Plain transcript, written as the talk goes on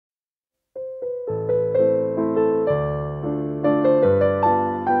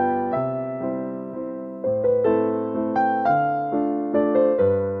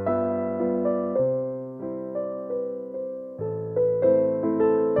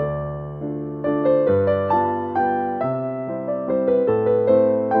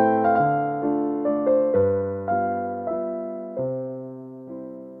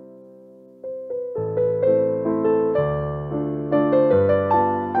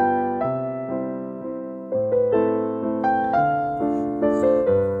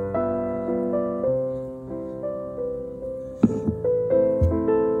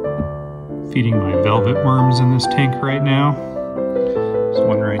feeding my velvet worms in this tank right now. There's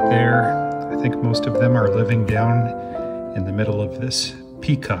one right there. I think most of them are living down in the middle of this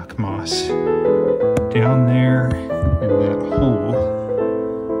peacock moss. Down there in that hole.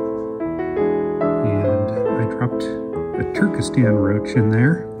 And I dropped a Turkestan roach in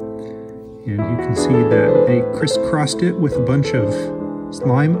there. And you can see that they crisscrossed it with a bunch of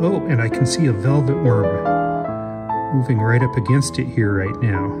slime. Oh, and I can see a velvet worm moving right up against it here right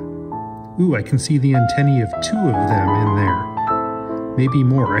now. Ooh, I can see the antennae of 2 of them in there. Maybe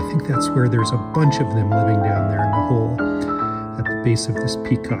more. I think that's where there's a bunch of them living down there in the hole at the base of this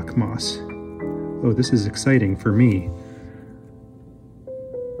peacock moss. Oh, this is exciting for me.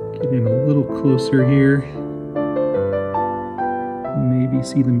 Get in a little closer here. Maybe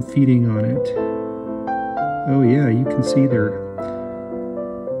see them feeding on it. Oh yeah, you can see they're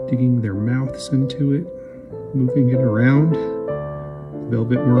digging their mouths into it, moving it around. The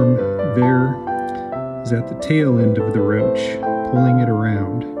velvet worm there is at the tail end of the roach, pulling it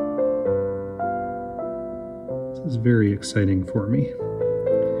around. This is very exciting for me.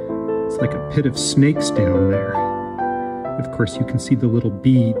 It's like a pit of snakes down there. Of course, you can see the little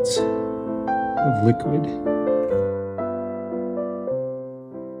beads of liquid.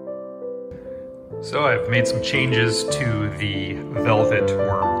 So I've made some changes to the velvet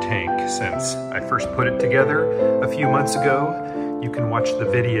worm tank since I first put it together a few months ago. You can watch the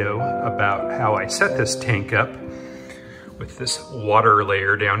video about how I set this tank up with this water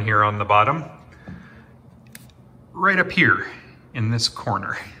layer down here on the bottom, right up here in this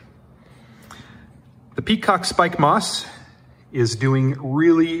corner. The peacock spike moss is doing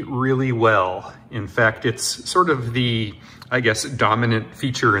really, really well. In fact, it's sort of the, I guess, dominant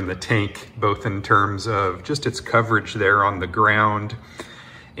feature in the tank, both in terms of just its coverage there on the ground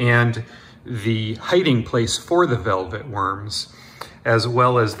and the hiding place for the velvet worms, as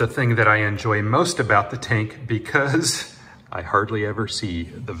well as the thing that I enjoy most about the tank because I hardly ever see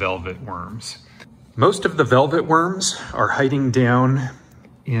the velvet worms. Most of the velvet worms are hiding down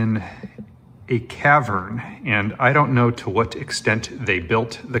in a cavern, and I don't know to what extent they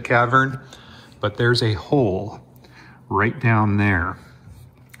built the cavern, but there's a hole right down there.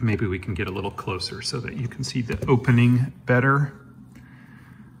 Maybe we can get a little closer so that you can see the opening better.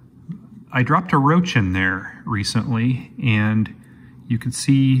 I dropped a roach in there recently, and you can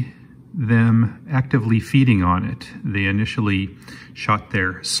see them actively feeding on it. They initially shot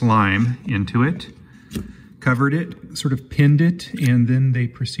their slime into it, covered it, sort of pinned it, and then they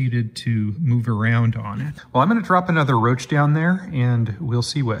proceeded to move around on it. Well, I'm gonna drop another roach down there and we'll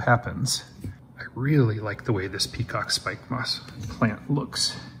see what happens. I really like the way this peacock spike moss plant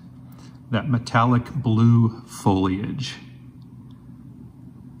looks. That metallic blue foliage.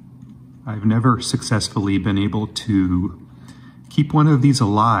 I've never successfully been able to keep one of these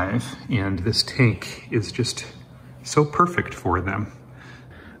alive, and this tank is just so perfect for them.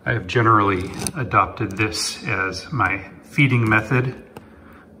 I have generally adopted this as my feeding method.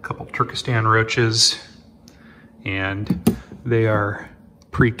 A couple Turkestan roaches, and they are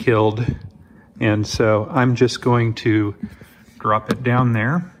pre-killed. And so I'm just going to drop it down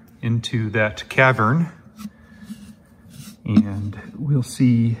there into that cavern, and we'll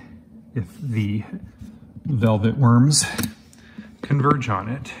see if the velvet worms converge on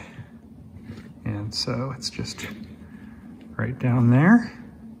it. And so it's just right down there.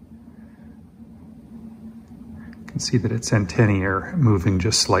 You can see that its antennae are moving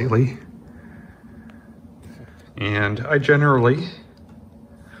just slightly. And I generally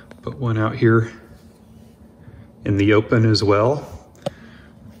put one out here in the open as well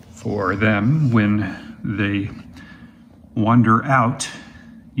for them when they wander out,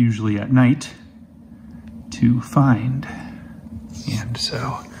 usually at night, to find. And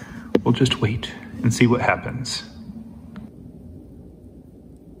so we'll just wait and see what happens.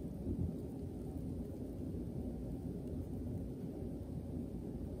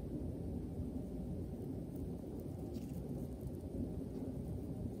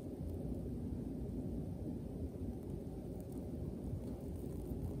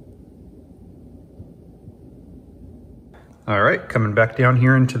 All right, coming back down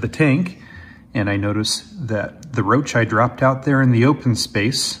here into the tank, and I notice that the roach I dropped out there in the open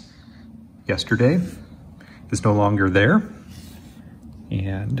space yesterday is no longer there.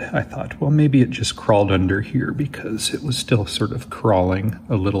 And I thought, well, maybe it just crawled under here because it was still sort of crawling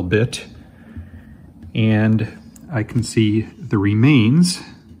a little bit. And I can see the remains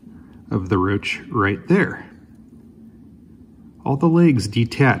of the roach right there. All the legs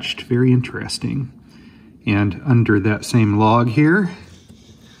detached, very interesting. And under that same log here,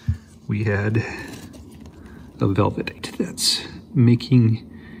 we had a velvetite that's making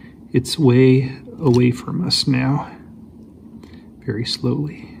its way away from us now, very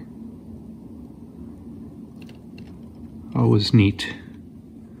slowly. Always neat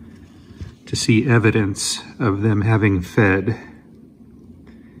to see evidence of them having fed.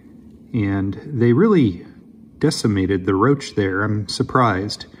 And they really decimated the roach there. I'm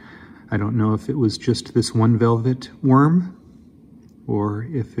surprised. I don't know if it was just this one velvet worm or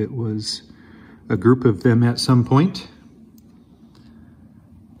if it was a group of them at some point.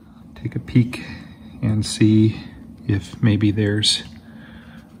 Take a peek and see if maybe there's,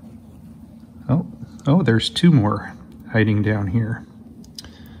 oh, there's two more hiding down here.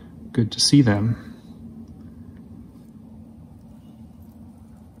 Good to see them.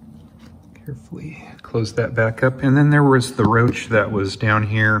 Carefully close that back up. And then there was the roach that was down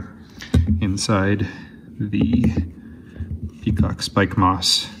here inside the peacock spike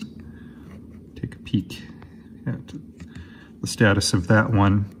moss. Take a peek at the status of that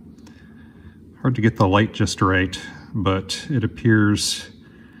one. Hard to get the light just right, but it appears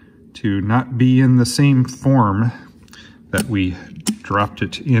to not be in the same form that we dropped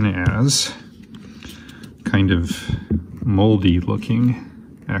it in as. Kind of moldy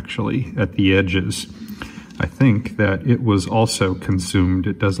looking, actually, at the edges. I think that it was also consumed.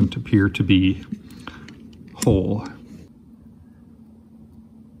 It doesn't appear to be whole.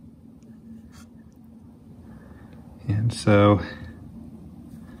 And so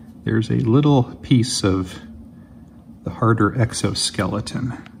there's a little piece of the harder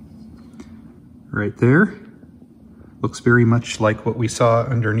exoskeleton right there. Looks very much like what we saw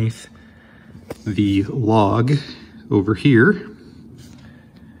underneath the log over here.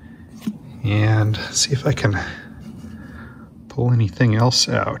 And see if I can pull anything else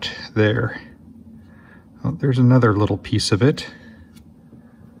out there. Oh, there's another little piece of it.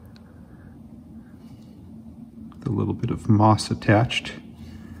 With a little bit of moss attached.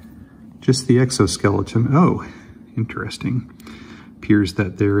 Just the exoskeleton. Oh, interesting. Appears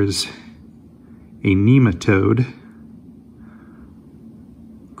that there is a nematode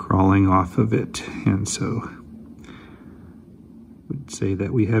crawling off of it, and so would say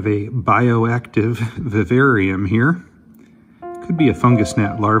that we have a bioactive vivarium here. Could be a fungus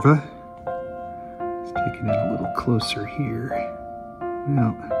gnat larva. Let's take it in a little closer here.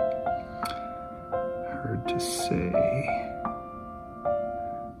 Well, hard to say.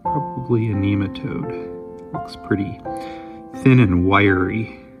 Probably a nematode. Looks pretty thin and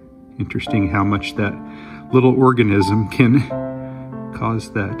wiry. Interesting how much that little organism can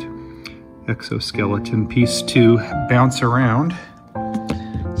cause that exoskeleton piece to bounce around.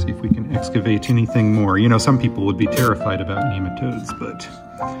 See if we can excavate anything more. You know, some people would be terrified about nematodes,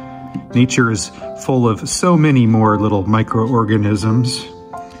 but nature is full of so many more little microorganisms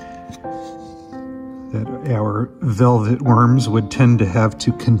that our velvet worms would tend to have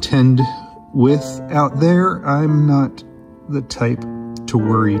to contend with out there. I'm not the type to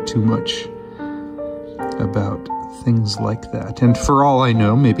worry too much about things like that. And for all I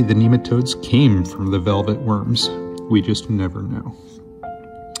know, maybe the nematodes came from the velvet worms. We just never know.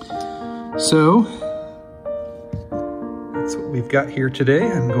 So that's what we've got here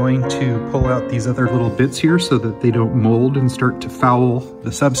today. I'm going to pull out these other little bits here so that they don't mold and start to foul the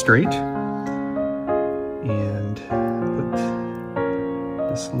substrate. And put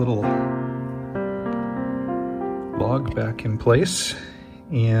this little log back in place.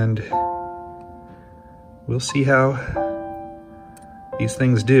 And we'll see how these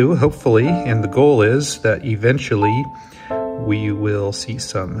things do, hopefully. And the goal is that eventually we will see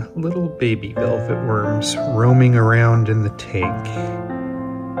some little baby velvet worms roaming around in the tank.